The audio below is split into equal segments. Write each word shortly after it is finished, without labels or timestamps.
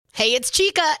Hey, it's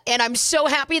Chica, and I'm so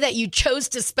happy that you chose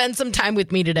to spend some time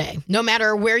with me today. No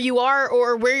matter where you are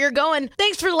or where you're going,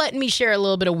 thanks for letting me share a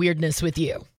little bit of weirdness with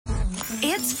you.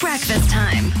 It's breakfast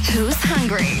time. Who's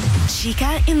hungry?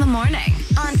 Chica in the morning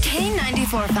on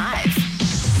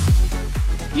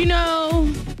K94.5. You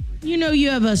know you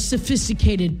have a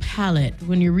sophisticated palate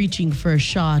when you're reaching for a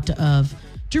shot of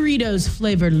Doritos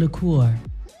flavored liqueur.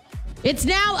 It's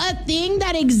now a thing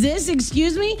that exists,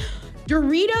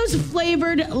 Doritos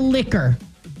flavored liquor.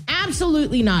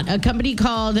 Absolutely not. A company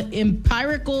called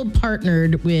Empirical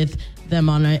partnered with them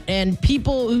on it. And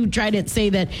people who tried it say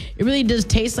that it really does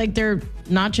taste like their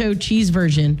nacho cheese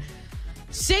version.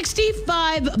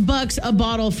 $65 a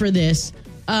bottle for this.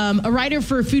 A writer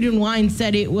for Food and Wine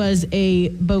said it was a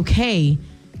bouquet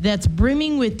that's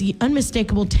brimming with the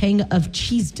unmistakable tang of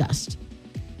cheese dust.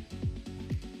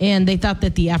 And they thought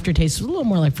that the aftertaste was a little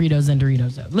more like Fritos than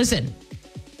Doritos, though. Listen,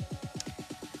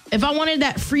 if I wanted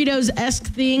that Fritos-esque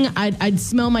thing, I'd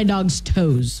smell my dog's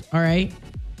toes, all right?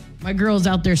 My girl's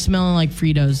out there smelling like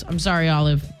Fritos. I'm sorry,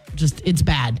 Olive. Just, it's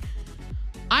bad.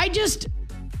 I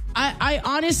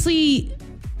honestly,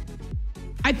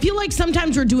 I feel like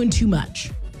sometimes we're doing too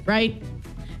much, right?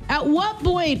 At what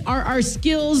point are our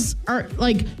skills,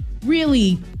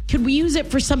 really, could we use it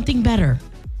for something better?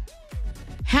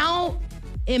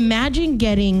 Imagine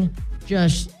getting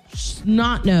just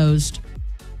snot-nosed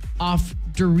off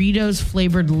Doritos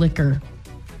flavored liquor.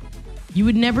 You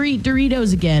would never eat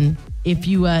Doritos again if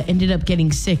you ended up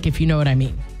getting sick, if you know what I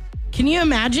mean. Can you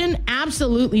imagine?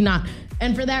 Absolutely not.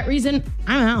 And for that reason,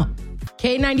 I'm out.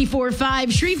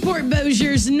 K94.5,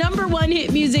 Shreveport-Bossier's #1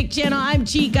 hit music channel. I'm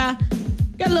Chica.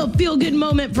 Got a little feel-good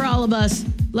moment for all of us.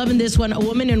 Loving this one. A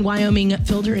woman in Wyoming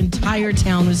filled her entire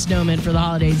town with snowmen for the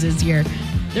holidays this year.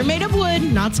 They're made of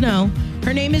wood, not snow.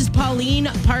 Her name is Pauline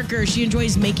Parker. She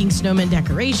enjoys making snowman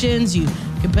decorations you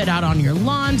can put out on your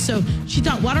lawn. So she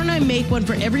thought, why don't I make one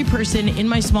for every person in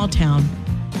my small town?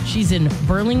 She's in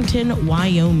Burlington,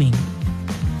 Wyoming.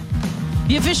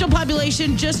 The official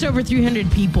population, just over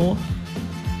 300 people.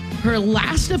 Her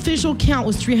last official count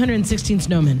was 316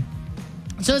 snowmen.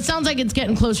 So it sounds like it's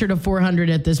getting closer to 400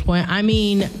 at this point. I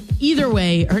mean, either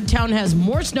way, her town has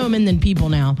more snowmen than people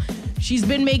now. She's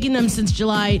been making them since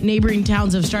July. Neighboring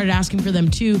towns have started asking for them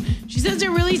too. She says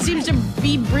it really seems to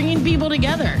be bringing people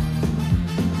together.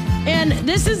 And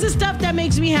this is the stuff that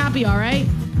makes me happy, all right?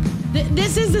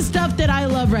 This is the stuff that I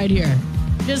love right here.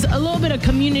 Just a little bit of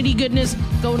community goodness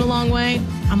going a long way.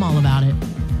 I'm all about it.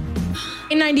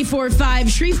 In 94.5,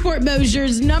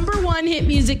 Shreveport-Bossier's #1 hit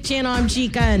music channel. I'm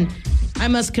Chica, and I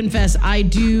must confess, I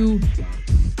do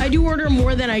order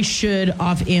more than I should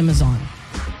off Amazon.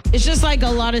 It's just like a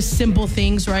lot of simple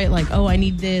things, right? Like, oh, I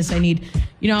need this. I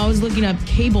was looking up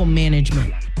cable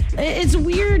management. It's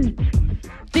weird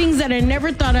things that I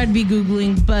never thought I'd be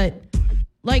Googling, but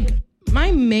like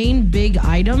my main big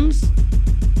items,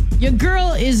 your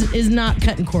girl is not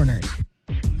cutting corners.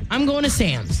 I'm going to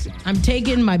Sam's. I'm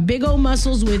taking my big old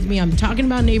muscles with me. I'm talking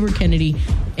about neighbor Kennedy,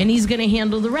 and he's going to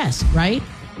handle the rest, right?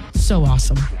 So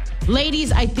awesome.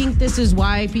 Ladies, I think this is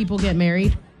why people get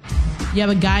married. You have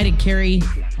a guy to carry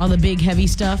all the big, heavy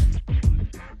stuff.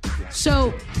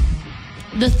 So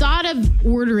the thought of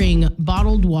ordering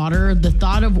bottled water, the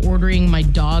thought of ordering my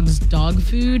dog's dog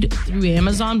food through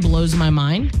Amazon blows my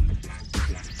mind.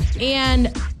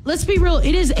 And let's be real,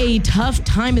 it is a tough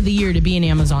time of the year to be an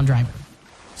Amazon driver.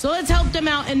 So let's help them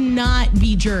out and not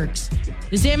be jerks.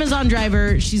 This Amazon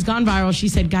driver, she's gone viral. She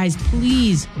said, guys,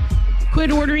 please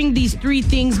quit ordering these 3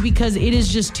 things because it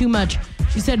is just too much.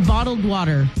 She said bottled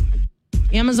water.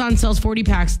 Amazon sells 40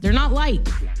 packs. They're not light.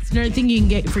 It's another thing you can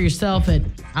get for yourself at,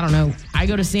 I don't know, I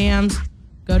go to Sam's,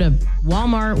 go to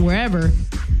Walmart, wherever.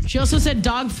 She also said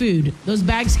dog food. Those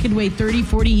bags could weigh 30,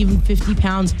 40, even 50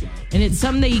 pounds. And it's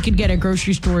something that you could get at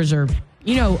grocery stores or,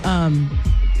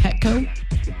 Petco.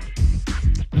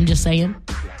 I'm just saying.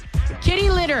 Kitty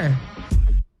litter.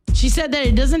 She said that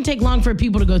it doesn't take long for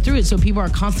people to go through it, so people are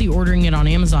constantly ordering it on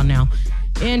Amazon now.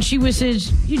 And she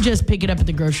wishes you just pick it up at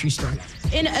the grocery store.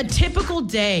 In a typical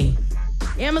day,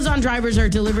 Amazon drivers are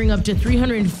delivering up to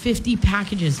 350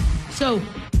 packages. So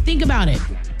think about it.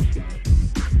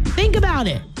 Think about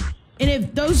it. And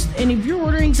if you're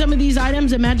ordering some of these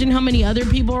items, imagine how many other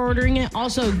people are ordering it.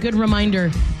 Also, good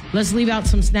reminder, let's leave out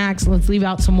some snacks. Let's leave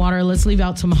out some water. Let's leave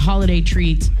out some holiday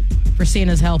treats for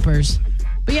Santa's helpers.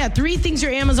 But yeah, 3 things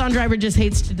your Amazon driver just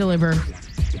hates to deliver.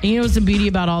 And you know what's the beauty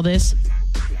about all this?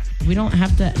 We don't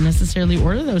have to necessarily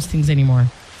order those things anymore.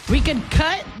 We could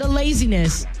cut the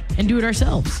laziness and do it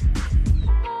ourselves.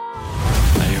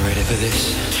 Are you ready for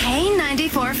this?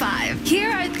 K94.5. Here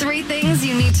are 3 things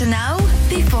you need to know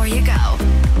before you go.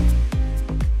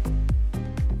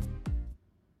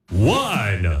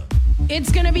 1.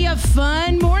 It's going to be a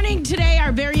fun morning today.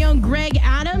 Our very own Greg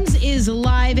Adams is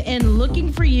live and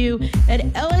looking for you at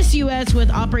LSUS with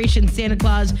Operation Santa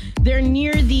Claus. They're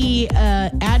near the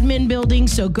admin building,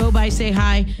 so go by, say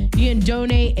hi. You can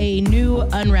donate a new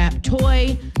unwrapped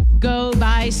toy. Go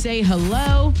by, say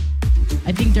hello.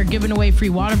 I think they're giving away free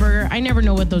Whataburger. I never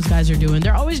know what those guys are doing.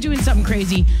 They're always doing something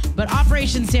crazy. But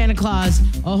Operation Santa Claus,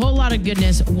 a whole lot of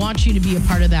goodness. Want you to be a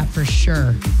part of that for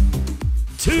sure.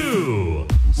 2.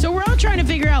 So we're all trying to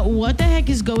figure out what the heck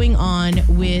is going on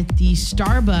with the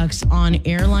Starbucks on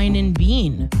Airline and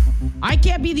Bean. I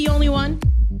can't be the only one.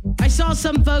 I saw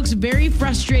some folks very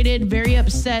frustrated, very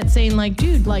upset, saying like,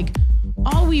 dude, like,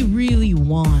 all we really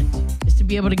want is to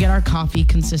be able to get our coffee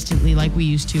consistently like we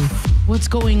used to. What's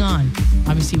going on?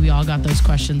 Obviously, we all got those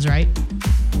questions, right?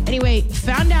 Anyway,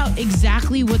 found out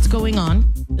exactly what's going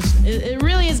on. It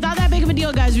really is not that big of a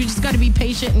deal, guys. We just got to be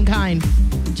patient and kind.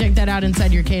 Check that out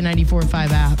inside your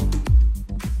K94.5 app.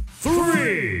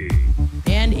 3.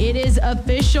 And it is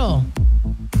official.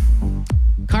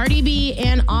 Cardi B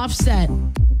and Offset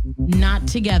not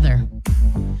together.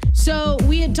 So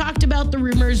we had talked about the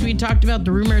rumors. We talked about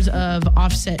the rumors of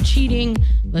Offset cheating.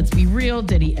 Let's be real.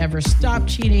 Did he ever stop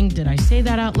cheating? Did I say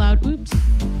that out loud? Oops.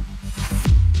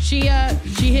 She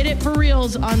hit it for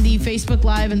reals on the Facebook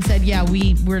Live and said, yeah,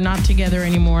 we're not together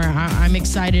anymore. I'm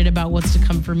excited about what's to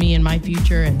come for me in my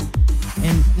future. And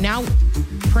now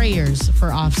prayers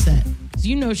for Offset. 'Cause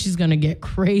you know she's going to get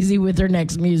crazy with her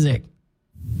next music.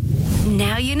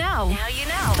 Now you know. Now you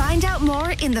know. Find out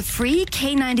more in the free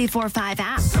K94.5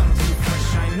 app.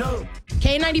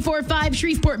 K94.5,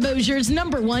 Shreveport-Bossier's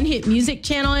 #1 hit music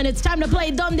channel. And it's time to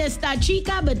play Donde Está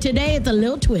Chica? But today it's a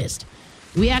little twist.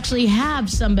 We actually have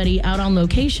somebody out on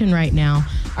location right now.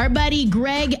 Our buddy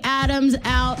Greg Adams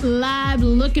out live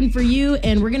looking for you,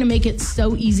 and we're going to make it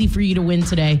so easy for you to win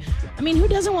today. I mean, who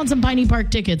doesn't want some Piney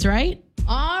Park tickets, right?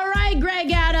 All right, Greg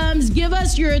Adams, give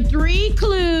us your 3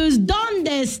 clues. ¿Dónde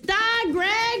está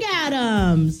Greg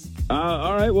Adams?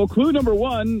 All right, well, clue number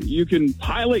 1, you can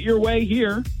pilot your way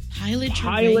here.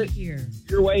 Pilot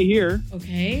your way here.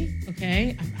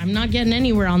 Okay. I'm not getting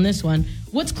anywhere on this one.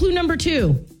 What's clue number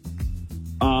 2?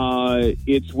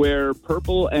 It's where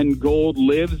Purple and Gold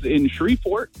lives in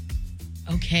Shreveport.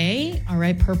 Okay. All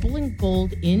right. Purple and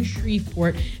Gold in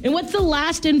Shreveport. And what's the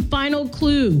last and final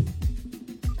clue?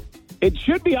 It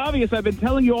should be obvious. I've been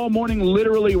telling you all morning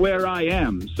literally where I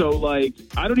am. So, like,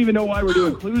 I don't even know why we're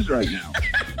doing clues right now.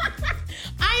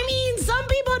 I mean, some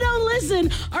people don't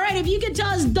listen. All right, if you could tell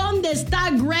us ¿Dónde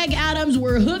está Greg Adams?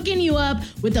 We're hooking you up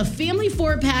with a family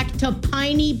 4-pack to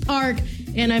Piney Park.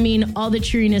 And I mean, all the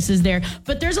cheeriness is there.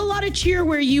 But there's a lot of cheer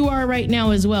where you are right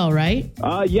now as well, right?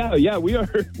 Yeah. We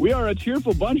are a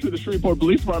cheerful bunch with the Shreveport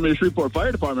Police Department and Shreveport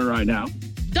Fire Department right now.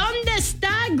 ¿Dónde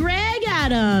está Greg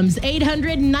Adams?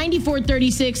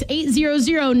 800-9436,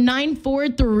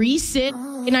 800-9436.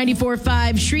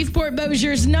 94.5,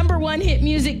 Shreveport-Bossier's #1 hit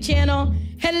music channel.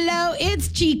 Hello,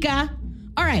 it's Chica.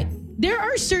 All right, there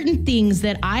are certain things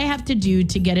that I have to do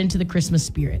to get into the Christmas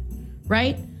spirit,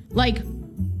 right? Like,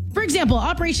 for example,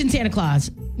 Operation Santa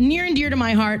Claus, near and dear to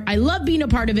my heart. I love being a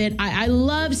part of it. I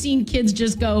love seeing kids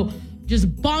just go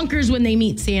bonkers when they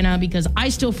meet Santa, because I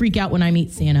still freak out when I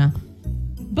meet Santa.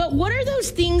 But what are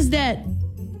those things that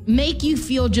make you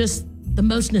feel just the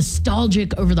most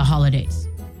nostalgic over the holidays?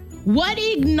 What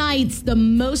ignites the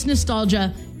most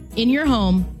nostalgia in your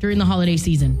home during the holiday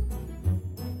season?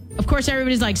 Of course,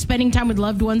 everybody's like spending time with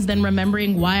loved ones, then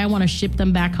remembering why I want to ship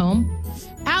them back home.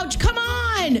 Ouch, come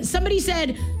on! Somebody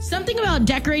said something about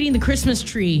decorating the Christmas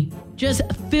tree just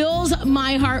fills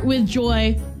my heart with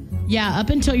joy. Yeah, up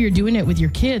until you're doing it with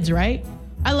your kids, right?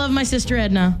 I love my sister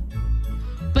Edna,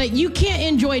 but you can't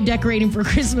enjoy decorating for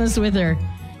Christmas with her.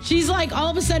 She's like, all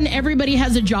of a sudden, everybody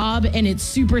has a job and it's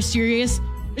super serious.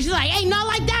 She's like, hey, not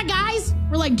like that, guys.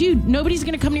 We're like, dude, nobody's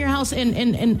going to come to your house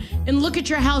and look at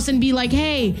your house and be like,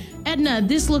 hey, Edna,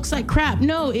 this looks like crap.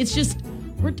 No, it's just,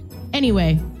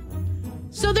 anyway.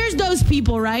 So there's those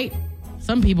people, right?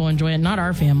 Some people enjoy it, not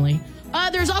our family.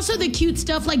 There's also the cute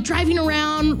stuff like driving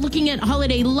around, looking at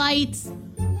holiday lights.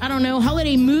 I don't know,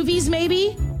 holiday movies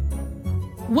maybe.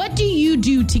 What do you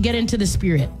do to get into the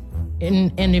spirit?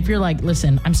 And if you're like,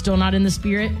 listen, I'm still not in the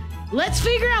spirit, let's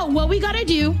figure out what we got to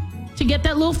do to get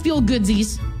that little feel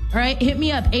goodsies. All right, hit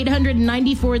me up,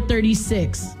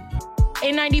 800-9436.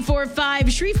 894.5,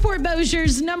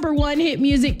 Shreveport-Bossier's #1 hit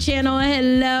music channel.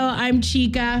 Hello, I'm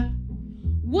Chica.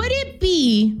 Would it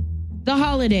be the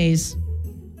holidays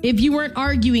if you weren't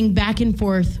arguing back and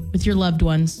forth with your loved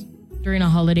ones during a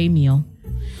holiday meal?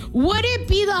 Would it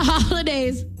be the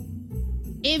holidays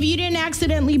if you didn't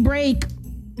accidentally break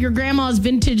your grandma's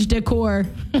vintage decor.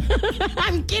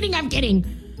 I'm kidding.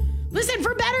 Listen,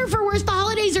 for better or for worse, the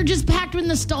holidays are just packed with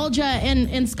nostalgia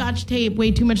and scotch tape.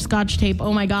 Way too much scotch tape.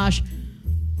 Oh my gosh.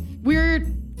 We're,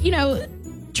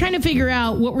 trying to figure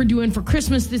out what we're doing for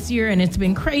Christmas this year, and it's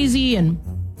been crazy. And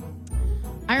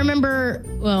I remember,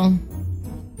 well,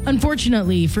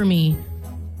 unfortunately for me,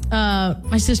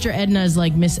 my sister Edna is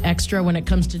like Miss Extra when it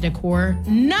comes to decor.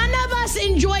 None of us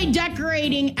enjoy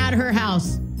decorating at her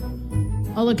house.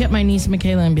 I'll look at my niece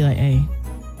Michaela and be like, hey,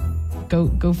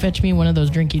 go fetch me one of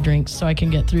those drinky drinks so I can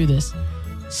get through this.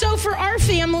 So for our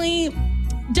family,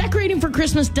 decorating for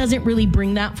Christmas doesn't really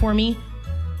bring that for me.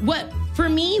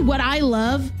 What I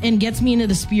love and gets me into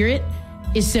the spirit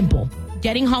is simple.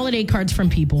 Getting holiday cards from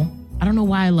people. I don't know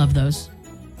why I love those.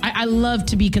 I love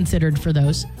to be considered for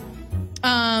those.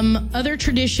 Other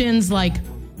traditions like,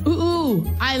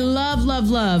 I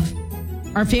love.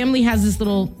 Our family has this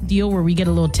little deal where we get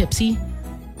a little tipsy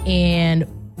and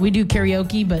we do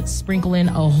karaoke, but sprinkle in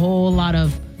a whole lot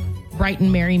of bright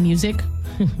and merry music.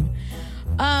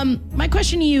 My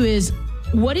question to you is,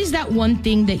 what is that one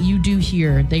thing that you do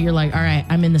here that you're like, all right,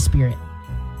 I'm in the spirit?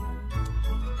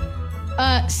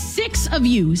 6 of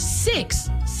you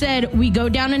said we go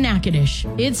down to Natchitoches.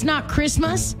 It's not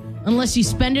Christmas unless you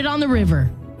spend it on the river.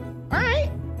 All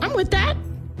right, I'm with that.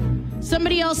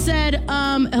 Somebody else said,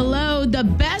 hello, the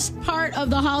best part of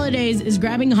the holidays is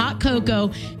grabbing hot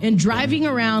cocoa and driving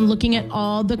around looking at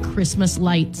all the Christmas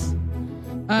lights.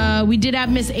 We did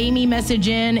have Miss Amy message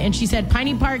in, and she said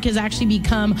Piney Park has actually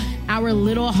become our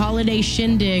little holiday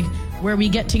shindig where we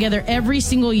get together every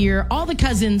single year, all the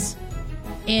cousins,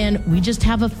 and we just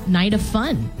have a night of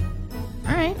fun.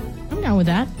 All right, I'm down with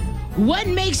that. What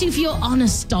makes you feel all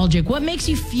nostalgic? What makes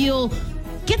you feel,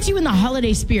 gets you in the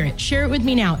holiday spirit? Share it with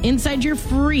me now inside your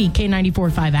free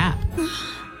K94.5 app.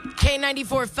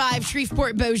 K94.5,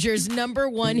 Shreveport-Bossier's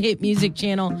 #1 hit music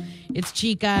channel. It's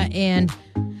Chica, and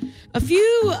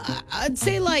I'd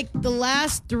say like the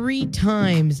last 3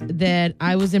 times that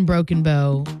I was in Broken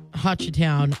Bow,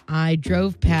 Hotchatown, I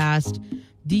drove past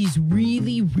these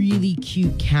really, really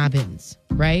cute cabins,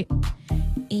 right?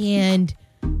 And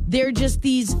they're just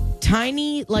these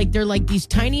tiny, they're like these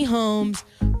tiny homes,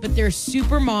 but they're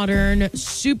super modern,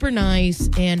 super nice.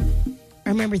 And I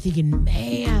remember thinking,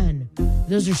 man,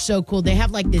 those are so cool. They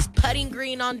have like this putting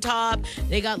green on top.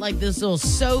 They got like this little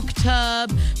soak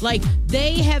tub. Like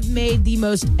they have made the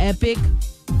most epic.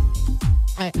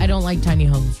 I don't like tiny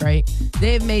homes, right?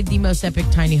 They have made the most epic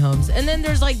tiny homes. And then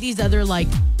there's like these other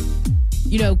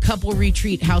couple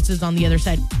retreat houses on the other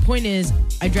side. Point is,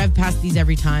 I drive past these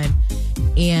every time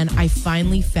and I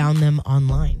finally found them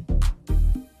online.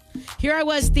 Here I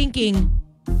was thinking,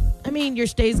 your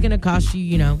stay's going to cost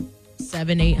you,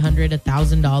 $700, $800,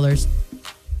 $1,000.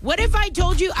 What if I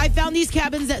told you I found these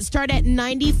cabins that start at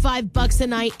 $95 a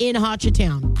night in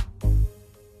Hotchatown?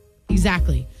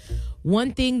 Exactly.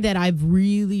 One thing that I've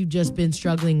really just been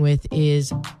struggling with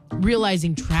is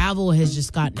realizing travel has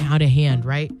just gotten out of hand,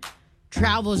 right?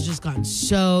 Travel has just gotten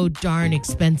so darn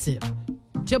expensive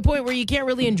to a point where you can't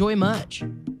really enjoy much,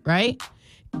 right?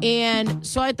 And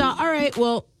so I thought, all right,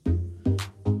 well,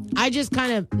 I just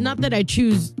kind of, not that I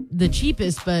choose the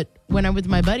cheapest, but when I'm with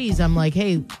my buddies, I'm like,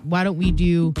 hey, why don't we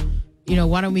go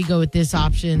with this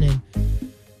option? And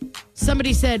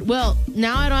somebody said, well,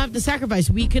 now I don't have to sacrifice.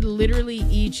 We could literally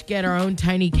each get our own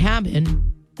tiny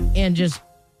cabin and just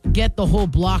get the whole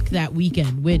block that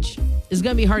weekend, which is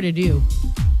going to be hard to do.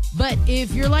 But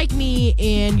if you're like me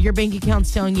and your bank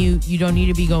account's telling you you don't need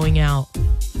to be going out,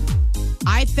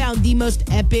 I found the most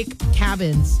epic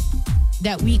cabins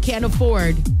that we can't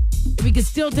afford. We could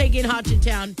still take in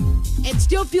Hotchatown and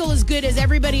still feel as good as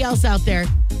everybody else out there.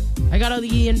 I got all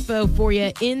the info for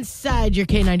you inside your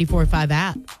K94.5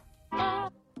 app.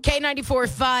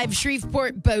 K94.5,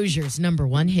 Shreveport-Bossier's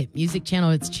 #1 hit music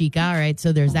channel. It's Chica. All right,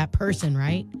 so there's that person,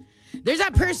 right? There's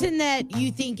that person that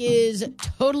you think is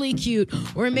totally cute,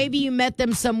 or maybe you met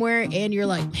them somewhere and you're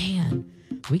like, man,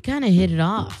 we kind of hit it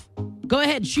off. Go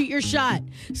ahead, shoot your shot.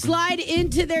 Slide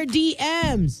into their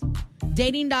DMs.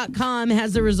 Dating.com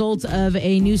has the results of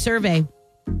a new survey.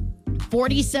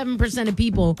 47% of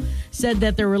people said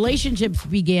that their relationships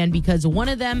began because one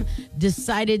of them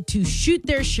decided to shoot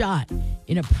their shot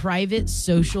in a private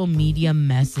social media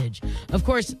message. Of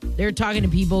course, they're talking to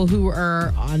people who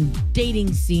are on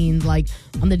dating scenes, like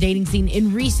on the dating scene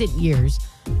in recent years.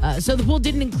 So the poll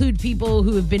didn't include people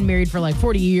who have been married for like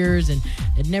 40 years and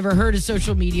had never heard of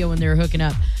social media when they were hooking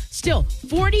up. Still,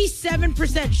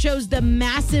 47% shows the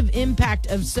massive impact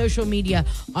of social media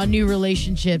on new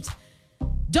relationships.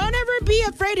 Don't ever be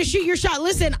afraid to shoot your shot.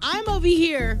 Listen, I'm over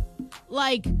here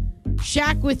like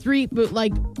Shaq with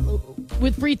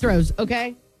with free throws,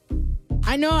 okay?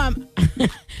 I know I'm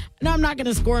not going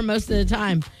to score most of the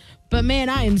time, but man,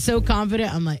 I am so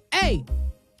confident. I'm like, hey,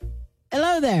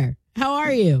 hello there. How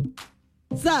are you?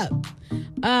 What's up?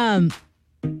 I'm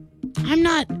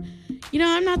not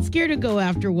scared to go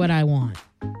after what I want.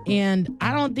 And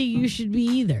I don't think you should be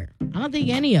either. I don't think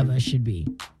any of us should be.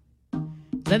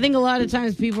 I think a lot of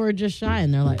times people are just shy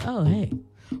and they're like, oh, hey.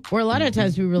 Or a lot of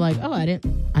times people are like, oh, I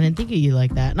didn't think of you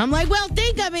like that. And I'm like, well,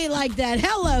 think of me like that.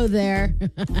 Hello there.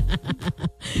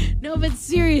 No, but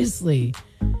seriously,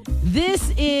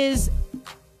 this is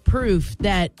proof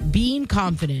that being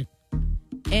confident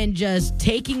and just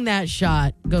taking that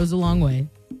shot goes a long way.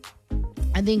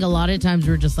 I think a lot of times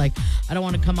we're just like, I don't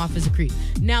want to come off as a creep.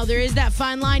 Now, there is that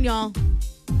fine line, y'all.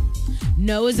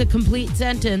 No is a complete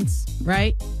sentence,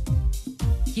 right?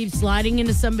 Keep sliding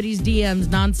into somebody's DMs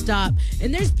nonstop.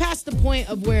 And there's past the point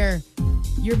of where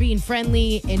you're being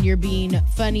friendly and you're being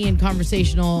funny and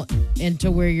conversational and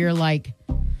to where you're like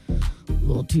a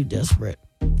little too desperate.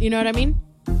 You know what I mean?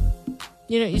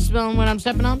 You smelling what I'm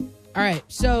stepping on? All right,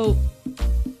 so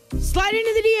slide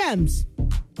into the DMs.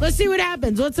 Let's see what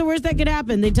happens. What's the worst that could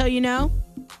happen? They tell you no?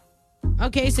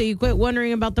 Okay, so you quit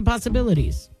wondering about the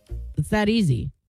possibilities. It's that easy.